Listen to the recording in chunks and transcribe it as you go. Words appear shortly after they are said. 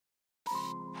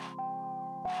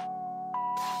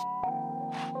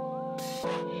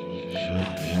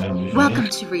Welcome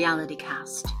to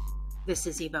Realitycast. This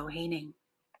is Evo Haining.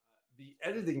 The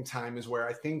editing time is where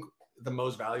I think the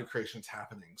most value creation is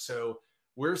happening. So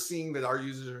we're seeing that our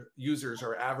users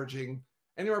are averaging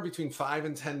anywhere between 5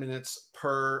 and 10 minutes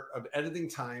of editing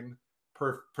time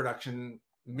per production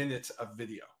minute of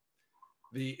video.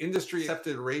 The industry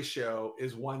accepted ratio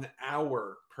is 1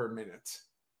 hour per minute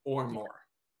or more,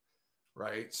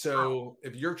 right? So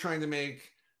if you're trying to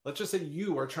make, let's just say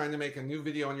you are trying to make a new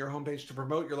video on your homepage to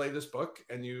promote your latest book,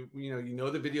 and you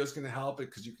know the video is going to help it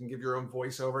because you can give your own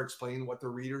voiceover, explain what the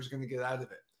reader is going to get out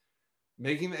of it.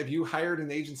 If you hired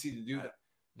an agency to do that,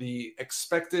 the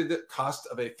expected cost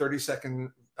of a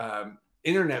 30-second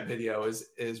internet video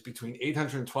is between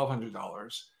 $800 and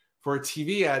 $1,200. For a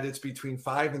TV ad, it's between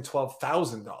 $5,000 and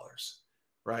 $12,000,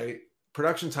 right?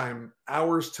 Production time,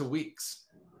 hours to weeks.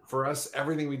 For us,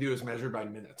 everything we do is measured by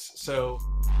minutes. So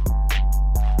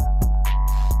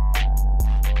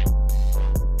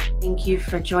thank you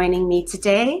for joining me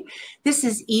today. This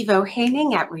is Evo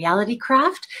Haining at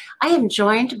Realitycraft. I am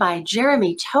joined by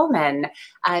Jeremy Toeman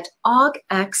at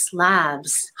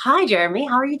AugXLabs. Hi, Jeremy.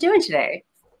 How are you doing today?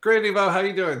 Great, Evo. How are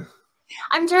you doing?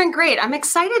 I'm doing great. I'm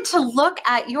excited to look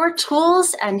at your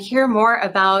tools and hear more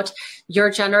about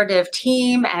your generative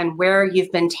team and where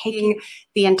you've been taking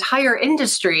the entire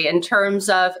industry in terms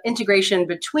of integration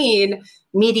between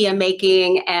media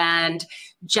making and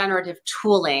generative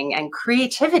tooling and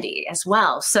creativity as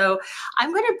well. So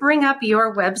I'm going to bring up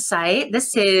your website.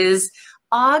 This is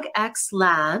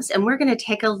AugXLabs, and we're going to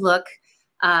take a look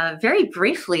very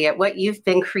briefly at what you've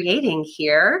been creating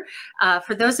here.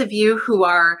 For those of you who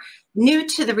are new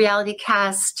to the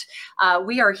Realitycast,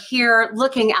 we are here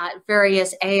looking at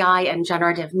various AI and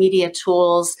generative media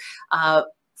tools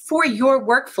for your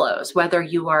workflows, whether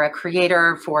you are a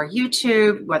creator for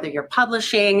YouTube, whether you're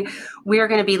publishing. We are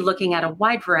going to be looking at a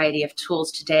wide variety of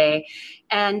tools today.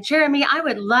 And Jeremy, I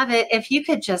would love it if you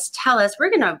could just tell us, we're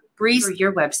going to breeze through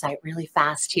your website really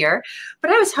fast here, but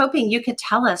I was hoping you could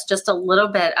tell us just a little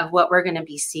bit of what we're going to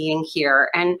be seeing here,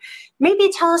 and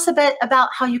maybe tell us a bit about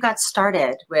how you got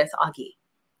started with Augie.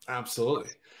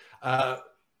 Absolutely.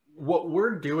 What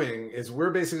we're doing is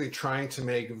we're basically trying to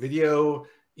make video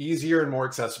easier and more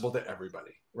accessible to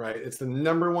everybody, right? It's the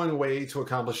 #1 way to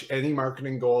accomplish any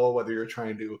marketing goal, whether you're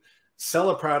trying to sell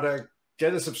a product,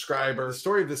 get a subscriber. The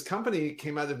story of this company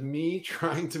came out of me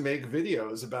trying to make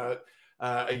videos. About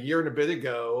a year and a bit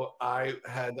ago, I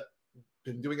had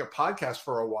been doing a podcast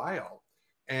for a while,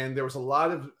 and there was a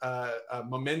lot of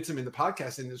momentum in the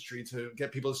podcast industry to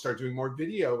get people to start doing more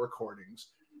video recordings.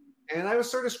 And I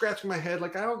was sort of scratching my head,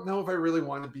 like, I don't know if I really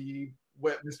want to be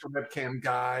Mr. Webcam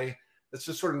guy. That's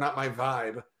just sort of not my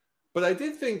vibe. But I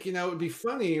did think, it would be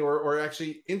funny or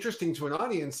actually interesting to an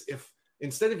audience if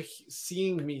instead of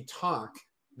seeing me talk,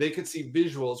 they could see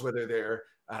visuals, whether they're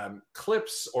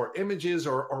clips or images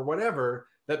or whatever,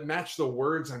 that match the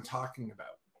words I'm talking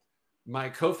about. My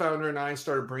co-founder and I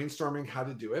started brainstorming how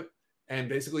to do it. And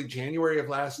basically January of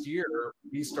last year,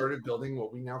 we started building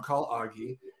what we now call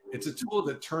Augie. It's a tool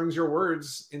that turns your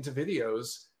words into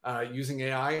videos using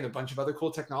AI and a bunch of other cool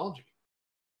technology.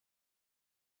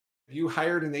 If you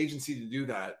hired an agency to do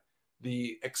that,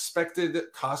 the expected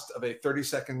cost of a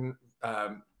 30-second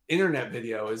internet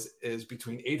video is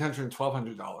between $800 and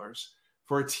 $1,200.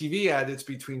 For a TV ad, it's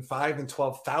between $5,000 and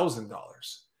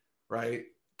 $12,000, right?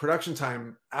 Production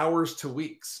time, hours to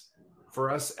weeks. For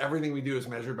us, everything we do is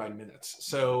measured by minutes.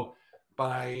 So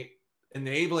by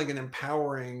enabling and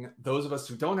empowering those of us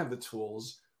who don't have the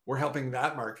tools, we're helping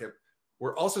that market.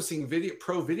 We're also seeing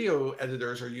pro video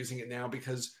editors are using it now,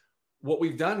 because what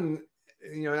we've done,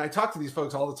 and I talk to these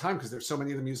folks all the time because there's so many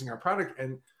of them using our product,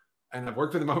 and I've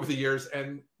worked with them over the years,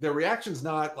 and their reaction's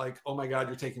not like, oh my God,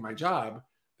 you're taking my job.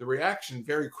 The reaction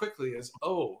very quickly is,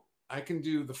 oh, I can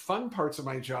do the fun parts of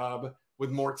my job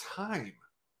with more time,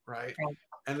 right?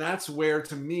 And that's where,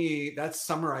 to me, that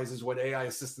summarizes what AI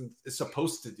assistant is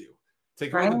supposed to do.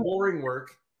 Take away the boring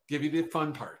work, give you the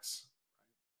fun parts.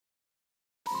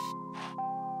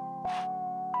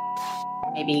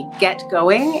 Maybe get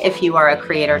going if you are a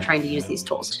creator trying to use these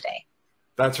tools today.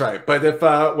 That's right. But if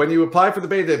when you apply for the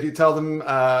beta, if you tell them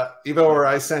Evo or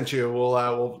I sent you,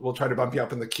 we'll try to bump you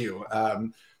up in the queue.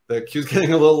 The queue's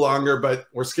getting a little longer, but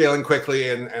we're scaling quickly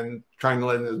and trying to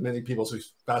let in as many people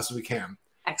as fast as we can.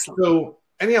 Excellent. So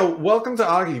anyhow, welcome to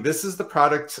Augie. This is the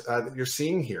product that you're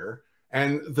seeing here.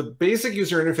 And the basic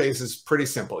user interface is pretty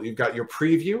simple. You've got your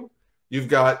preview. You've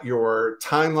got your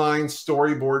timeline,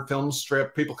 storyboard, film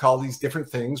strip. People call these different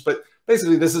things, but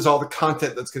basically this is all the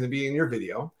content that's going to be in your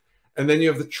video. And then you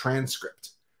have the transcript.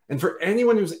 And for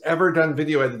anyone who's ever done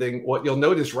video editing, what you'll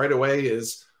notice right away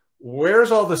is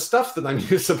where's all the stuff that I'm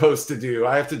supposed to do?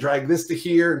 I have to drag this to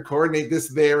here and coordinate this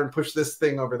there and push this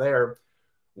thing over there.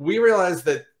 We realized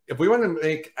that if we want to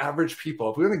make average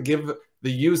people, if we want to give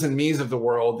the yous and me's of the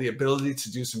world the ability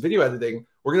to do some video editing,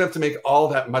 we're going to have to make all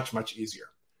that much, much easier.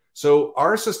 So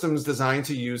our system is designed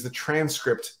to use the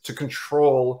transcript to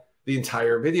control the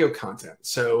entire video content.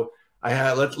 So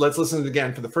let's listen to it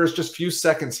again for the first just few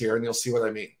seconds here, and you'll see what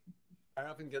I mean. I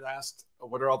often get asked,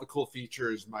 what are all the cool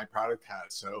features my product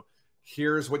has? So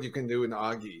here's what you can do in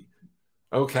Augie.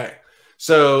 Okay,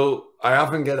 so I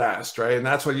often get asked, right? And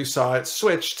that's what you saw it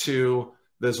switch to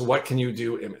this what can you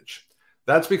do image.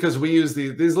 That's because we use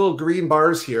these little green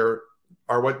bars here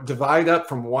are what divide up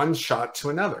from one shot to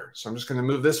another. So I'm just going to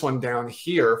move this one down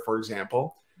here, for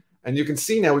example. And you can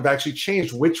see now we've actually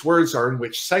changed which words are in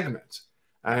which segment.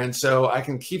 And so I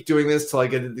can keep doing this till I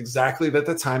get it exactly at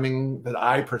the timing that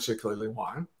I particularly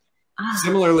want.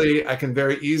 Similarly, I can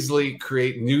very easily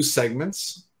create new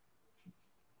segments.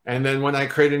 And then when I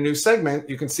create a new segment,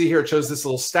 you can see here it shows this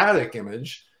little static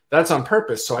image. That's on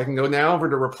purpose. So I can go now over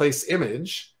to replace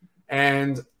image,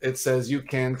 and it says you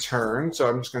can turn. So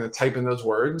I'm just going to type in those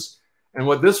words. And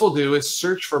what this will do is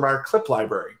search from our clip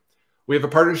library. We have a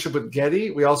partnership with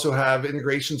Getty. We also have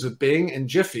integrations with Bing and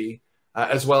Jiffy,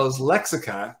 as well as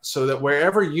Lexica, so that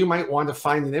wherever you might want to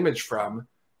find an image from,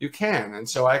 you can. And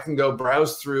so I can go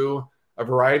browse through a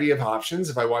variety of options.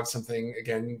 If I want something,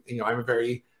 again, I'm a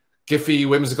very Giphy,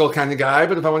 whimsical kind of guy,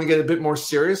 but if I want to get a bit more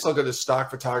serious, I'll go to stock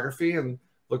photography and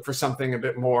look for something a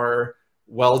bit more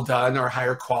well done or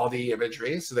higher quality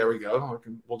imagery. So there we go.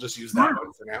 We'll just use that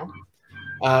one for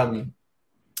now.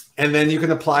 And then you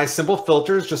can apply simple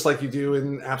filters just like you do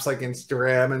in apps like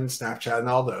Instagram and Snapchat and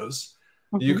all those.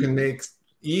 You can make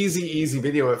easy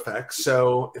video effects.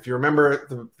 So if you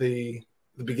remember the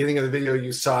beginning of the video,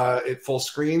 you saw it full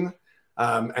screen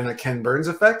and a Ken Burns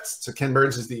effect. So Ken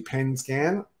Burns is the pen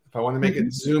scan. If I want to make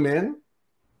it zoom in,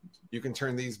 you can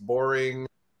turn these boring,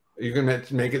 you can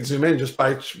make it zoom in just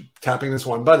by tapping this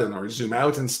one button, or zoom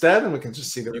out instead, and we can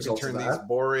just see the results of that. You can turn these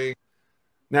boring.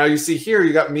 Now you see here,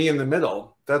 you got me in the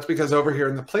middle. That's because over here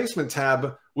in the placement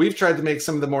tab, we've tried to make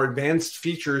some of the more advanced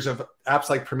features of apps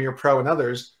like Premiere Pro and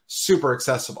others super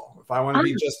accessible. If I want to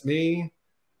be just me,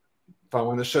 if I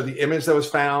want to show the image that was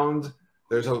found,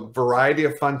 there's a variety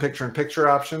of fun picture-in-picture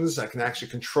options. I can actually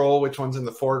control which one's in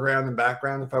the foreground and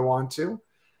background if I want to.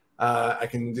 I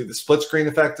can do the split screen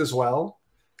effect as well.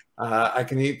 I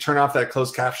can turn off that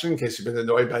closed caption in case you've been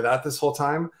annoyed by that this whole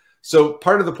time. So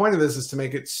part of the point of this is to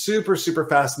make it super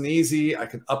fast and easy. I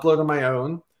can upload on my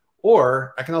own,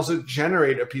 or I can also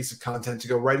generate a piece of content to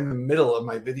go right in the middle of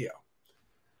my video.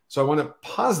 So I want to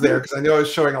pause there because I know I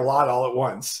was showing a lot all at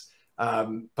once.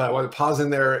 But I want to pause in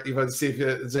there, Eva, to see if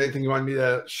there's anything you want me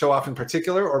to show off in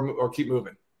particular, or keep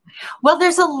moving. Well,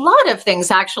 there's a lot of things,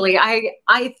 actually.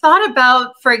 I thought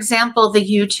about, for example, the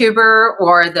YouTuber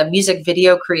or the music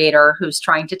video creator who's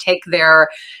trying to take their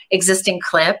existing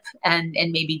clip and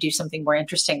maybe do something more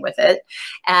interesting with it.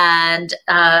 And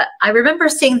I remember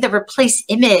seeing the replace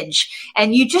image,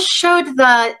 and you just showed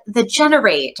the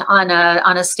generate on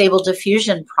a stable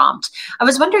diffusion prompt. I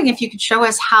was wondering if you could show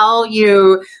us how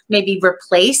you maybe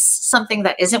replace something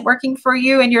that isn't working for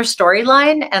you in your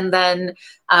storyline, and then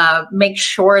make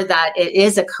sure that it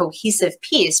is a cohesive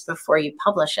piece before you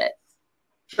publish it.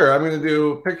 Sure, I'm going to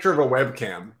do a picture of a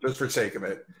webcam just for sake of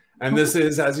it. And this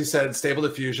is, as you said, stable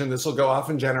diffusion. This will go off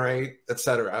and generate,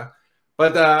 etc.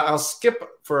 But I'll skip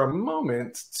for a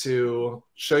moment to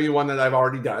show you one that I've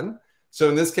already done. So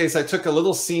in this case, I took a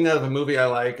little scene out of a movie I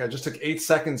like. I just took 8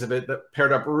 seconds of it that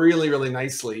paired up really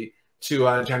nicely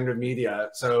to generative media.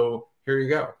 So here you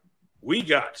go. We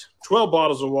got 12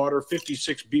 bottles of water,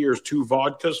 56 beers, 2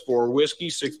 vodkas, 4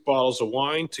 whiskey, 6 bottles of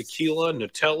wine, tequila,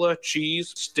 Nutella,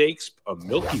 cheese, steaks, a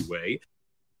Milky Way.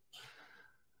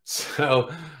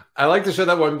 So I like to show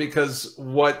that one because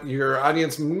what your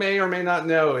audience may or may not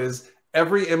know is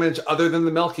every image other than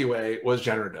the Milky Way was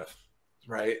generative,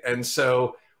 right? And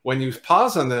so when you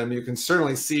pause on them, you can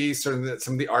certainly see some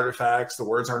of the artifacts, the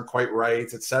words aren't quite right,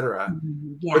 etc.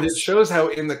 Yes. But it shows how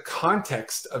in the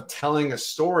context of telling a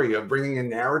story, of bringing a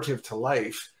narrative to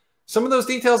life, some of those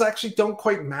details actually don't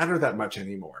quite matter that much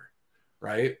anymore,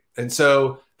 right? And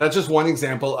so that's just one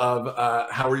example of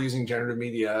how we're using generative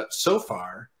media so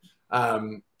far.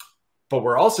 But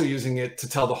we're also using it to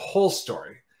tell the whole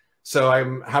story. So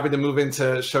I'm happy to move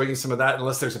into showing you some of that,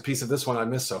 unless there's a piece of this one I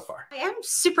missed so far. I am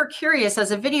super curious,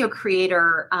 as a video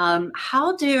creator,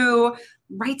 how do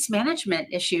rights management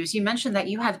issues? You mentioned that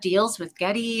you have deals with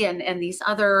Getty and these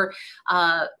other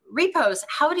repos.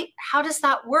 How does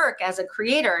that work as a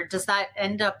creator? Does that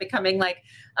end up becoming like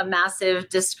a massive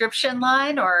description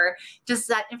line, or does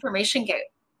that information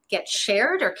get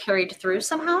shared or carried through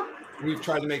somehow? We've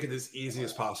tried to make it as easy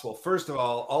as possible. First of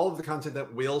all of the content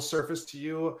that will surface to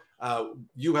you,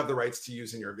 you have the rights to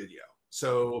use in your video.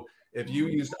 So if you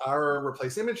used our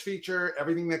replace image feature,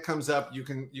 everything that comes up, you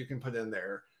can put in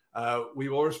there. We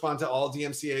will respond to all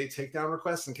DMCA takedown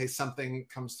requests in case something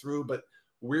comes through, but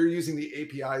we're using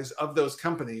the APIs of those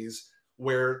companies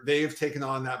where they've taken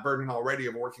on that burden already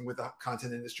of working with the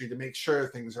content industry to make sure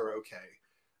things are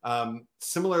okay.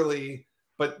 Similarly,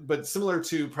 but similar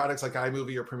to products like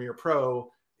iMovie or Premiere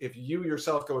Pro, if you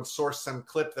yourself go and source some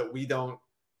clip that we don't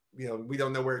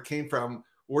know where it came from,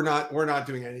 we're not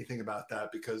doing anything about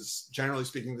that, because generally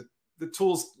speaking, the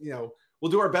tools,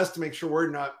 we'll do our best to make sure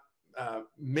we're not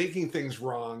making things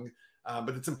wrong,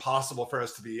 but it's impossible for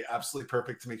us to be absolutely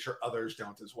perfect to make sure others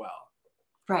don't as well.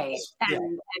 Right.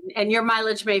 And your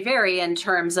mileage may vary in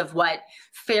terms of what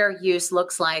fair use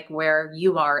looks like where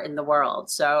you are in the world.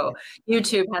 So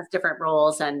YouTube has different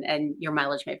rules, and your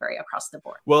mileage may vary across the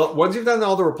board. Well, once you've done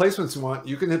all the replacements you want,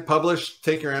 you can hit publish,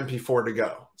 take your MP4 to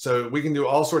go. So we can do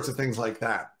all sorts of things like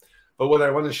that. But what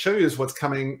I want to show you is what's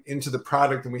coming into the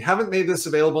product. And we haven't made this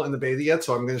available in the beta yet,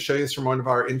 so I'm going to show you this from one of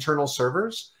our internal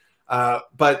servers.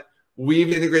 But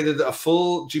we've integrated a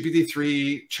full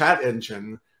GPT-3 chat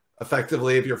engine.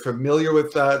 Effectively, if you're familiar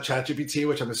with ChatGPT,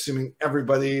 which I'm assuming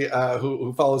everybody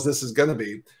who follows this is going to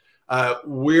be,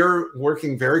 we're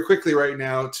working very quickly right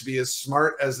now to be as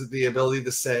smart as the ability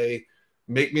to say,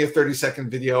 make me a 30-second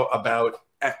video about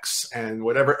X. And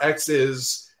whatever X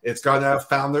is, it's gone out,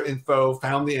 found their info,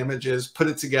 found the images, put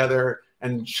it together,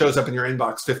 and shows up in your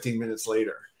inbox 15 minutes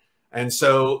later. And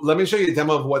so let me show you a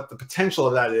demo of what the potential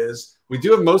of that is. We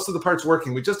do have most of the parts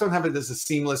working. We just don't have it as a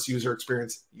seamless user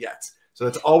experience yet. So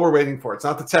that's all we're waiting for. It's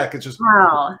not the tech. It's just,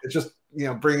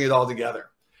 bringing it all together.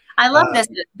 I love this.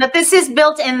 But this is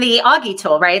built in the Augie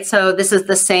tool, right? So this is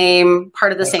the same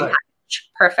part of the same package.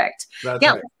 Perfect. That's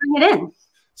right. Let's bring it in.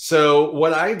 So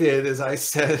what I did is I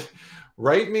said,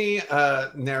 write me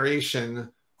a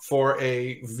narration for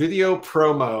a video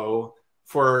promo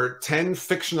for 10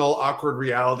 fictional awkward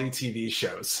reality TV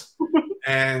shows.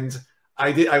 And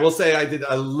I will say I did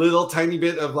a little tiny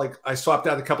bit of I swapped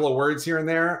out a couple of words here and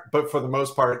there, but for the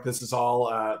most part, this is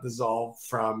all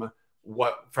from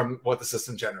what the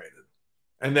system generated.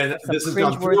 And then this has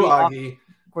gone through Augie.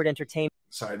 Awkward entertainment.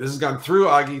 Sorry, this has gone through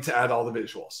Augie to add all the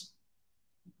visuals.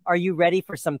 Are you ready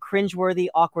for some cringeworthy,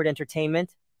 awkward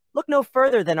entertainment? Look no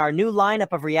further than our new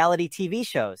lineup of reality TV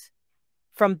shows.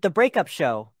 From The Breakup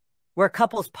Show, where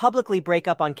couples publicly break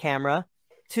up on camera,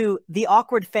 to The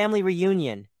Awkward Family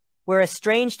Reunion, where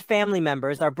estranged family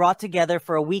members are brought together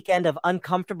for a weekend of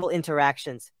uncomfortable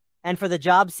interactions. And for the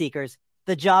job seekers,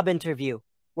 The Job Interview,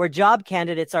 where job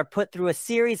candidates are put through a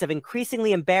series of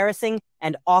increasingly embarrassing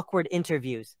and awkward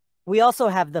interviews. We also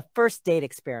have The First Date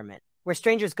Experiment, where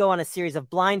strangers go on a series of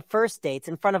blind first dates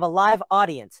in front of a live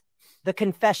audience. The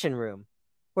Confession Room,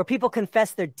 where people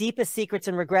confess their deepest secrets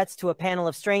and regrets to a panel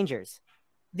of strangers.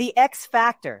 The X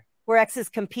Factor, where exes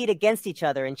compete against each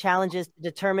other in challenges to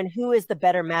determine who is the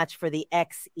better match for the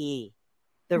XE.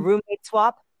 The Roommate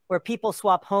Swap, where people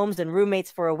swap homes and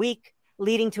roommates for a week,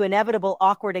 leading to inevitable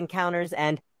awkward encounters.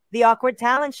 And The Awkward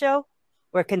Talent Show,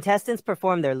 where contestants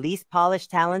perform their least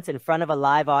polished talents in front of a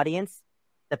live audience.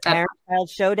 The Parent-Child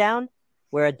Showdown,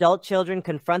 where adult children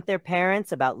confront their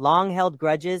parents about long-held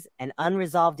grudges and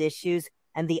unresolved issues.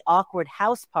 And The Awkward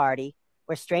House Party,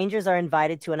 where strangers are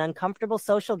invited to an uncomfortable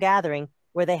social gathering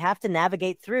where they have to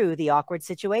navigate through the awkward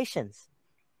situations.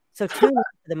 So tune in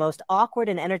to the most awkward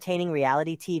and entertaining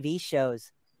reality TV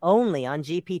shows, only on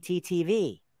GPT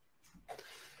TV.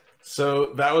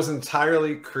 So that was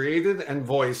entirely created and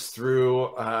voiced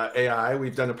through AI.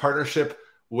 We've done a partnership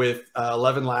with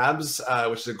 11 Labs,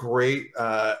 which is a great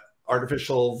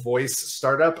artificial voice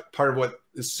startup. Part of what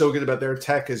is so good about their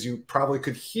tech, as you probably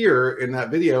could hear in that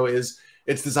video, is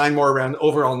it's designed more around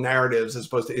overall narratives as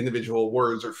opposed to individual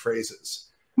words or phrases.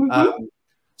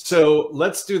 So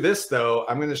let's do this, though.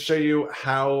 I'm going to show you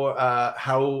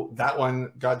how that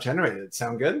one got generated.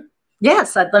 Sound good?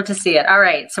 Yes, I'd love to see it. All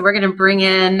right, so we're going to bring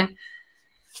in,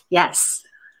 yes.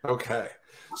 Okay.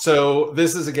 So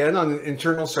this is, again, on an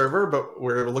internal server, but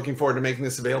we're looking forward to making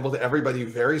this available to everybody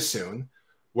very soon,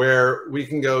 where we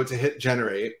can go to hit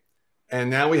generate. And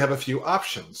now we have a few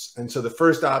options. And so the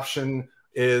first option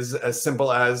is as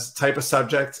simple as type a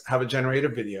subject, have it generate a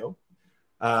video.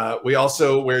 We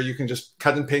also, where you can just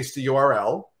cut and paste the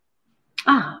URL.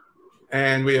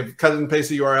 And we have cut and paste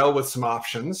the URL with some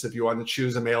options if you want to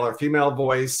choose a male or female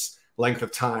voice, length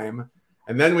of time.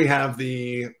 And then we have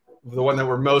the one that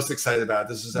we're most excited about.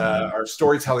 This is our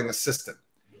storytelling assistant.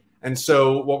 And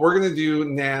so what we're going to do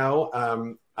now,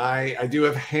 I do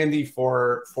have handy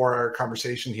for our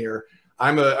conversation here.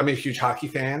 I'm a huge hockey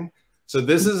fan. So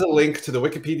this is a link to the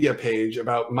Wikipedia page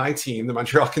about my team, the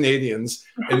Montreal Canadiens,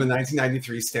 in the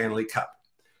 1993 Stanley Cup.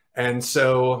 And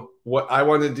so what I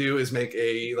want to do is make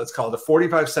let's call it a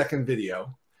 45-second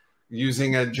video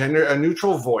using a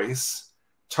neutral voice,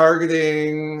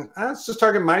 targeting, let's just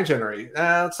target my generation.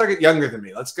 Let's target younger than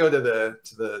me. Let's go to the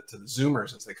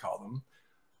Zoomers, as they call them.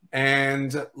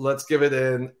 And let's give it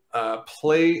an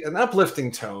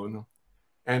uplifting tone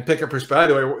and pick a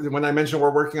perspective. By the way, when I mentioned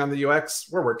we're working on the UX,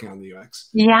 we're working on the UX.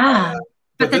 Yeah.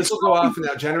 But this will go off and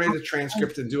now generate a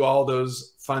transcript and do all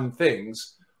those fun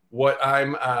things. What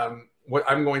I'm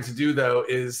going to do, though,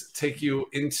 is take you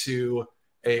into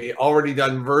a already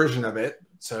done version of it.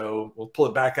 So we'll pull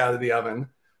it back out of the oven.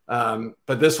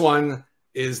 But this one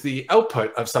is the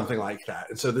output of something like that.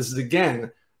 And so this is,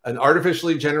 again, an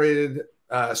artificially generated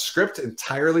script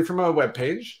entirely from a web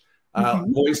page,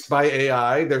 voiced by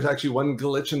AI. There's actually one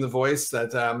glitch in the voice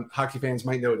that hockey fans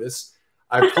might notice.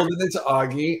 I pulled it into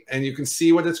Augie, and you can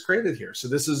see what it's created here. So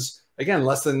this is, again,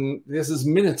 this is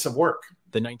minutes of work.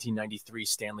 The 1993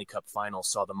 Stanley Cup Final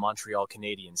saw the Montreal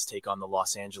Canadiens take on the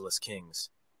Los Angeles Kings.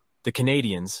 The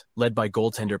Canadiens, led by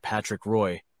goaltender Patrick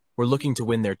Roy, were looking to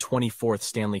win their 24th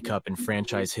Stanley Cup in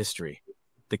franchise history.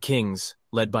 The Kings,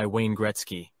 led by Wayne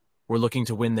Gretzky, were looking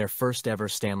to win their first ever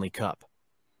Stanley Cup.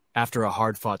 After a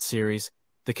hard-fought series,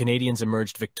 the Canadiens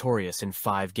emerged victorious in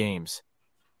 5 games.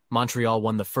 Montreal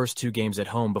won the first 2 games at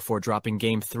home before dropping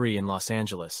Game 3 in Los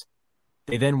Angeles.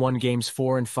 They then won Games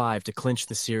 4 and 5 to clinch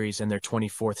the series and their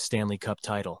 24th Stanley Cup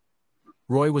title.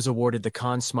 Roy was awarded the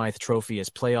Conn Smythe Trophy as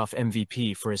playoff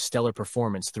MVP for his stellar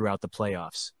performance throughout the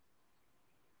playoffs.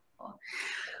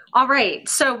 All right,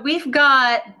 so we've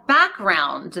got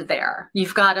background there.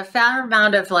 You've got a fair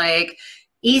amount of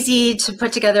easy to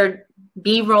put together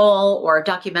B-roll or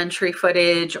documentary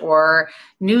footage or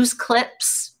news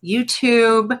clips,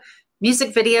 YouTube,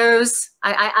 music videos.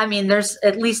 I mean, there's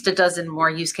at least a dozen more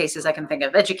use cases I can think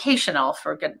of. Educational,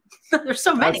 for good. There's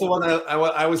so many. That's the one that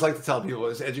I always like to tell people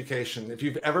is education. If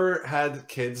you've ever had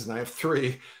kids, and I have 3,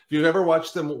 if you've ever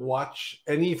watched them watch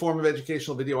any form of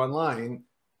educational video online,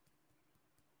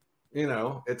 you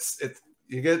know, it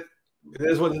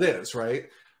is what it is, right?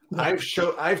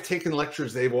 I've taken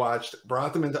lectures they've watched,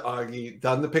 brought them into Augie,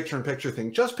 done the picture-in-picture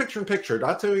thing, just picture-in-picture,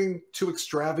 not doing too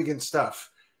extravagant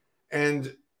stuff.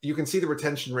 And you can see the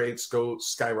retention rates go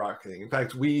skyrocketing. In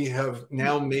fact, we have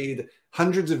now made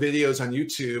hundreds of videos on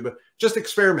YouTube, just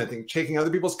experimenting, taking other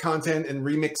people's content and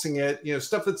remixing it,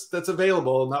 stuff that's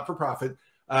available, not for profit,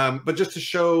 but just to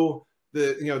show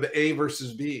the A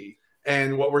versus B.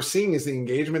 And what we're seeing is the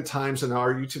engagement times in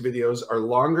our YouTube videos are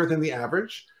longer than the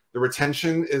average.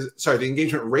 The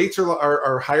engagement rates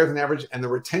are higher than average, and the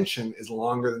retention is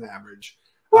longer than average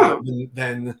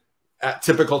than at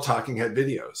typical talking head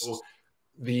videos. So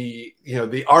the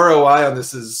ROI on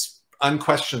this is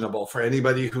unquestionable for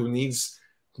anybody who needs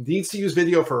to use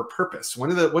video for a purpose. One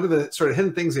of the sort of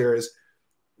hidden things here is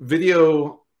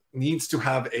video needs to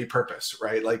have a purpose,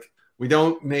 right? Like, we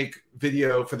don't make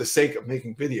video for the sake of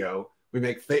making video. We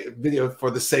make video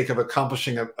for the sake of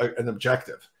accomplishing an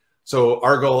objective. So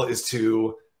our goal is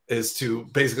to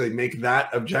basically make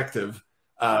that objective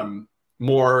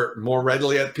more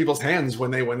readily at people's hands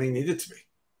when they need it to be.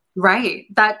 Right.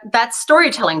 That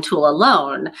storytelling tool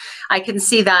alone, I can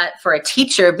see that for a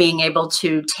teacher being able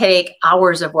to take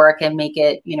hours of work and make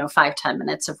it, 5-10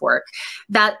 minutes of work.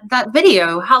 That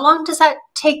video, how long does that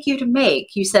take you to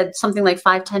make? You said something like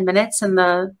 5-10 minutes in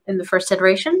the first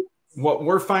iteration? What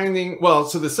we're finding,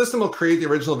 so the system will create the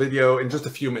original video in just a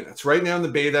few minutes. Right now in the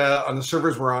beta, on the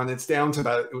servers we're on, it's down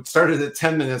to it started at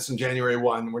 10 minutes in January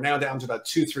 1. We're now down to about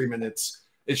 2-3 minutes.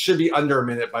 It should be under a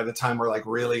minute by the time we're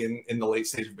really in the late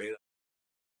stage of beta.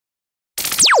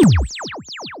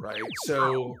 Right.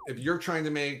 So if you're trying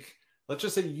to make, let's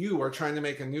just say you are trying to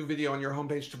make a new video on your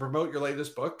homepage to promote your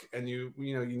latest book, and you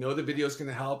know the video is going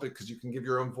to help it because you can give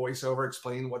your own voiceover,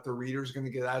 explain what the reader is going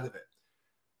to get out of it.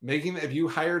 If you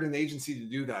hired an agency to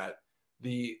do that,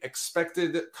 the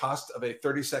expected cost of a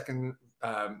 30-second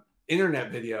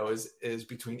internet video is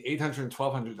between $800 and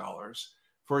 $1,200.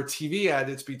 For a TV ad,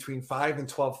 it's between $5,000 and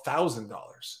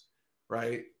 $12,000,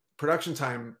 right? Production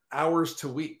time, hours to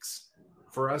weeks.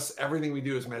 For us, everything we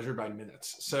do is measured by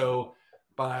minutes. So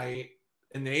by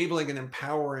enabling and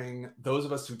empowering those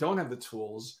of us who don't have the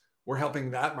tools, we're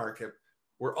helping that market.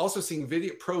 We're also seeing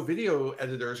pro video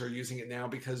editors are using it now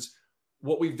because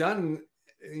what we've done,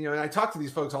 you know, and I talk to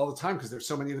these folks all the time because there's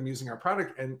so many of them using our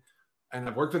product, and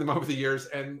I've worked with them over the years,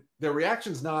 and their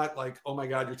reaction's not like, oh my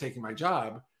God, you're taking my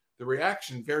job. The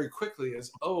reaction very quickly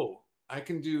is, oh, I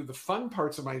can do the fun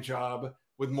parts of my job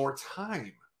with more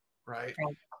time, right?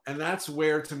 And that's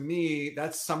where, to me,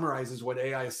 that summarizes what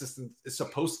AI assistant is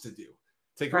supposed to do.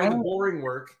 Take away the boring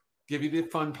work, give you the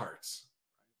fun parts.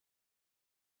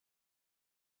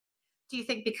 Do you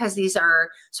think because these are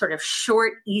sort of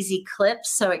short, easy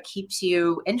clips, so it keeps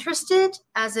you interested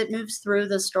as it moves through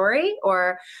the story?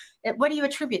 Or what do you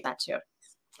attribute that to?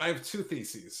 I have two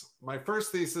theses. My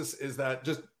first thesis is that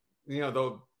just, you know,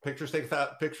 the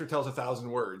picture tells 1,000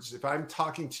 words. If I'm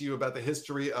talking to you about the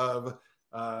history of,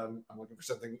 I'm looking for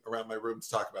something around my room to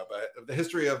talk about, but the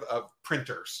history of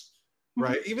printers,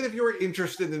 right? Even if you were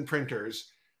interested in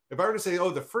printers, if I were to say,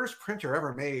 oh, the first printer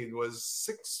ever made was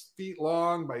 6 feet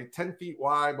long by 10 feet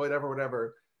wide,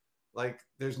 whatever, like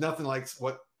there's nothing like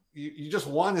what you just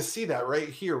want to see that right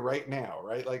here, right now,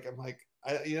 right? Like, I'm like,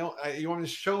 you want to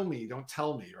show me, don't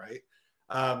tell me, right?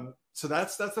 So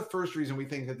that's the first reason we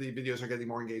think that the videos are getting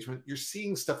more engagement. You're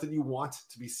seeing stuff that you want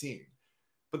to be seen.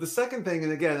 But the second thing,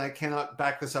 and again, I cannot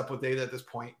back this up with data at this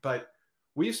point, but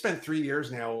we've spent 3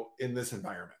 years now in this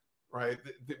environment, right?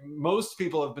 Most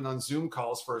people have been on Zoom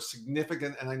calls for a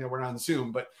significant, and I know we're not on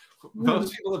Zoom, but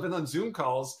most people have been on Zoom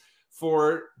calls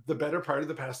for the better part of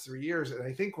the past 3 years. And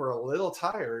I think we're a little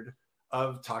tired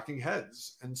of talking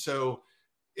heads. And so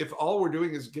if all we're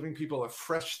doing is giving people a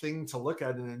fresh thing to look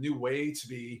at and a new way to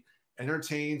be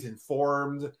entertained,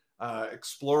 informed,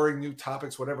 exploring new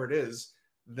topics, whatever it is,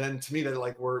 then to me,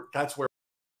 that's where.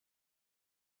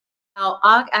 Now,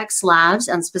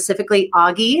 AugXLabs, and specifically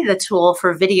Augie, the tool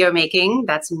for video making,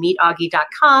 that's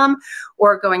meetaugie.com,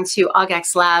 or going to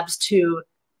AugXLabs to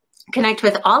connect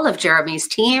with all of Jeremy's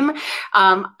team.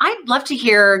 I'd love to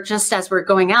hear, just as we're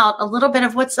going out, a little bit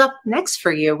of what's up next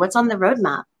for you. What's on the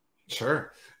roadmap?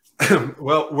 Sure.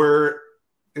 Well,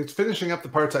 it's finishing up the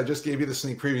parts I just gave you the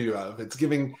sneak preview of. It's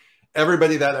giving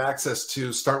everybody that access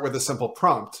to start with a simple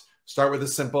prompt, start with a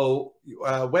simple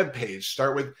web page,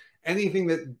 start with anything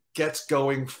that gets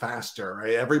going faster,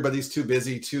 right? Everybody's too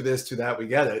busy, to this, to that, we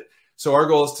get it. So our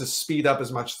goal is to speed up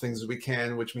as much things as we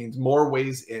can, which means more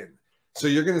ways in. So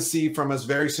you're going to see from us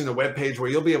very soon a web page where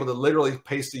you'll be able to literally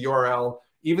paste a URL,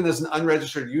 even as an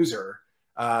unregistered user.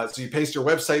 So you paste your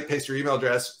website, paste your email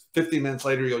address, 15 minutes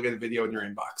later, you'll get a video in your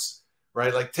inbox,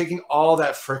 right? Like taking all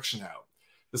that friction out.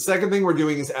 The second thing we're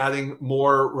doing is adding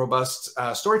more robust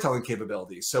storytelling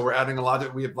capabilities. So we're adding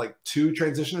we have like 2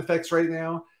 transition effects right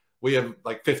now. We have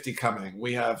like 50 coming.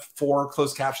 We have 4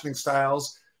 closed captioning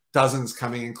styles, dozens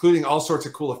coming, including all sorts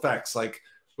of cool effects. Like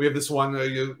we have this one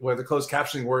where the closed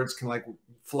captioning words can like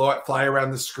fly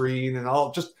around the screen, and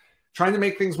all, just trying to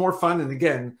make things more fun. And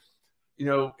again, you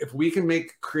know, if we can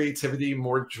make creativity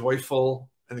more joyful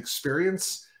an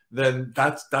experience, then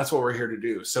that's what we're here to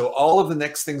do. So all of the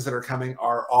next things that are coming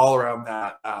are all around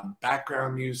that.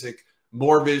 Background music,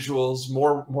 more visuals,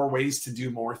 more ways to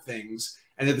do more things,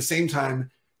 and at the same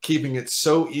time keeping it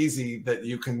so easy that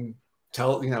you can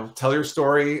tell your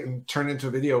story and turn it into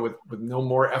a video with no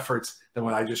more efforts than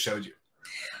what I just showed you.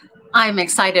 I'm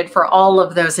excited for all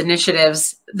of those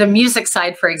initiatives. The music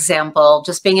side, for example,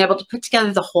 just being able to put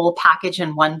together the whole package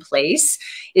in one place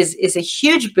is a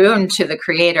huge boon to the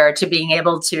creator, to being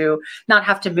able to not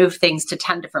have to move things to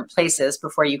 10 different places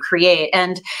before you create.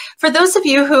 And for those of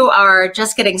you who are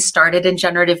just getting started in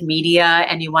generative media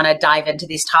and you want to dive into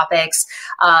these topics,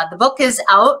 the book is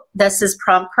out. This is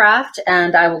Promptcraft,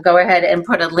 and I will go ahead and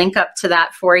put a link up to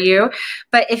that for you.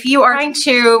 But if you are trying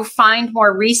to find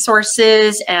more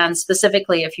resources, and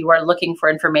specifically if you are looking for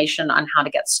information on how to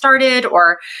get started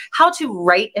or how to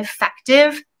write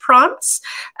effective prompts,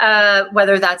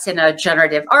 whether that's in a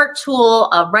generative art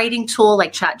tool, a writing tool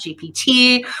like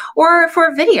ChatGPT, or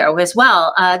for video as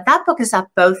well. That book is up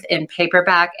both in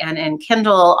paperback and in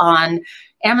Kindle on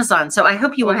Amazon. So I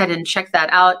hope you go ahead and check that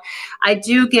out. I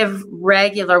do give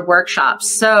regular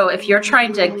workshops. So if you're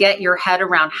trying to get your head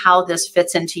around how this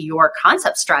fits into your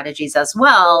concept strategies as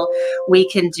well, we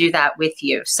can do that with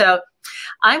you. So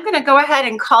I'm going to go ahead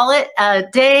and call it a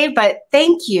day, but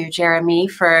thank you, Jeremy,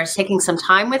 for taking some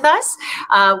time with us.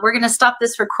 We're going to stop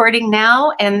this recording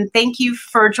now, and thank you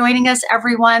for joining us,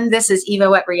 everyone. This is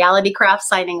Evo at Realitycraft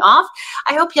signing off.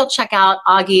 I hope you'll check out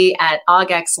Augie at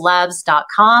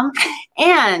AugXLabs.com,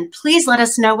 and please let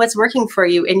us know what's working for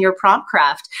you in your prompt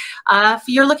craft. If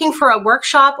you're looking for a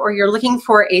workshop or you're looking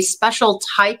for a special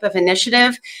type of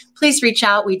initiative, please reach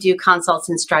out. We do consults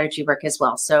and strategy work as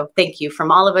well. So thank you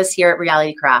from all of us here at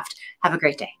Realitycraft. Have a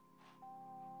great day.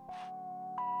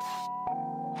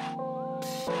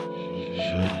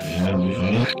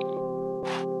 Generative.